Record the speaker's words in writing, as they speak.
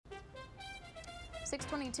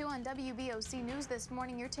6:22 on WBOC News this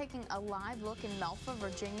morning. You're taking a live look in Melfa,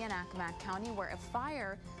 Virginia and Accomack County, where a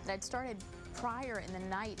fire that had started prior in the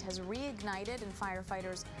night has reignited and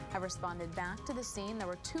firefighters have responded back to the scene. There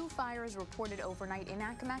were 2 fires reported overnight in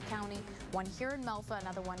Accomack County, one here in Melfa,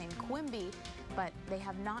 another one in Quimby, but they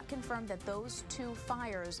have not confirmed that those 2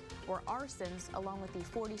 fires were arsons, along with the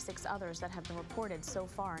 46 others that have been reported so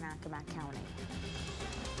far in Accomack County.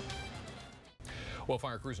 Well,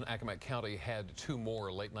 fire crews in Accomack County had 2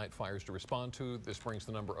 more late-night fires to respond to. This brings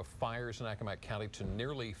the number of fires in Accomack County to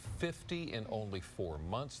nearly 50 in only 4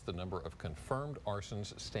 months. The number of confirmed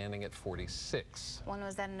arsons standing at 46. One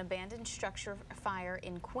was at an abandoned structure fire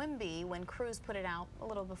in Quimby when crews put it out a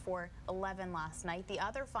little before 11 last night. The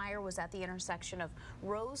other fire was at the intersection of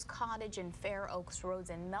Rose Cottage and Fair Oaks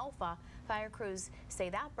Roads in Melfa. Fire crews say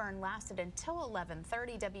that burn lasted until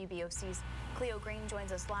 11:30. WBOC's Cleo Green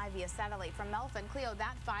joins us live via satellite from Melfa. And Cleo,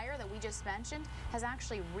 that fire that we just mentioned has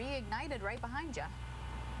actually reignited right behind you.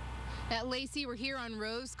 Lacey, we're here on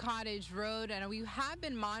Rose Cottage Road, and we have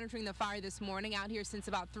been monitoring the fire this morning out here since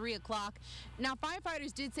about 3 o'clock. Now,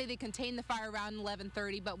 firefighters did say they contained the fire around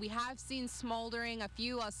 11:30, but we have seen smoldering, a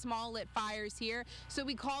few small lit fires here. So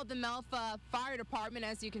we called the Melfa Fire Department.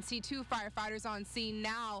 As you can see, 2 firefighters on scene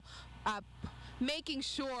now, making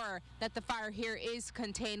sure that the fire here is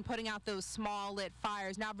contained, putting out those small lit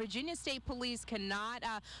fires. Now, Virginia State Police cannot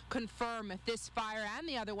confirm if this fire and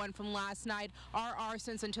the other one from last night are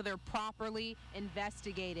arsons until they're properly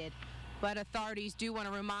investigated. But authorities do want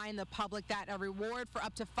to remind the public that a reward for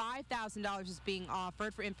up to $5,000 is being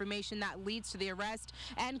offered for information that leads to the arrest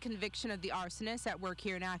and conviction of the arsonist at work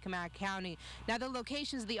here in Accomack County. Now, the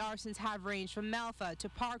locations of the arsons have ranged from Melfa to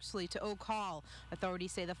Parksley to Oak Hall.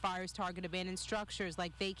 Authorities say the fires target abandoned structures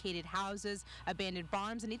like vacated houses, abandoned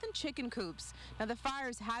barns, and even chicken coops. Now, the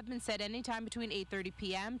fires have been set anytime between 8:30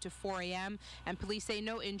 p.m. to 4 a.m., and police say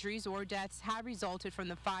no injuries or deaths have resulted from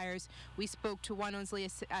the fires. We spoke to one Onsley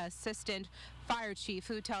assistant fire chief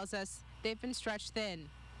who tells us they've been stretched thin.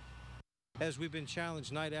 As we've been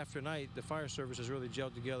challenged night after night, the fire service has really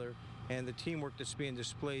gelled together, and the teamwork that's being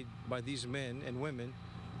displayed by these men and women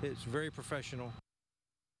is very professional.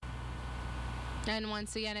 And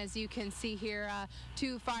once again, as you can see here,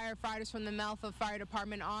 2 firefighters from the Melfa Fire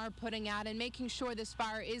Department are putting out and making sure this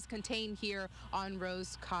fire is contained here on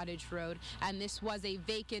Rose Cottage Road. And this was a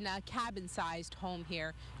vacant cabin-sized home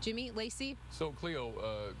here. Jimmy, Lacey? So,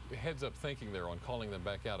 Cleo, heads up thinking there on calling them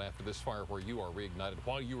back out after this fire where you are reignited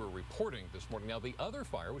while you were reporting this morning. Now, the other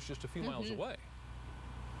fire was just a few miles away.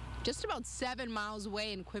 Just about 7 miles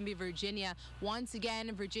away in Quimby, Virginia. Once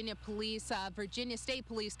again, Virginia State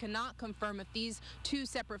Police cannot confirm if these 2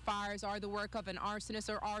 separate fires are the work of an arsonist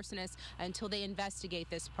or arsonists until they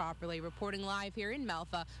investigate this properly. Reporting live here in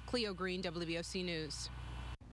Melfa, Cleo Green, WBOC News.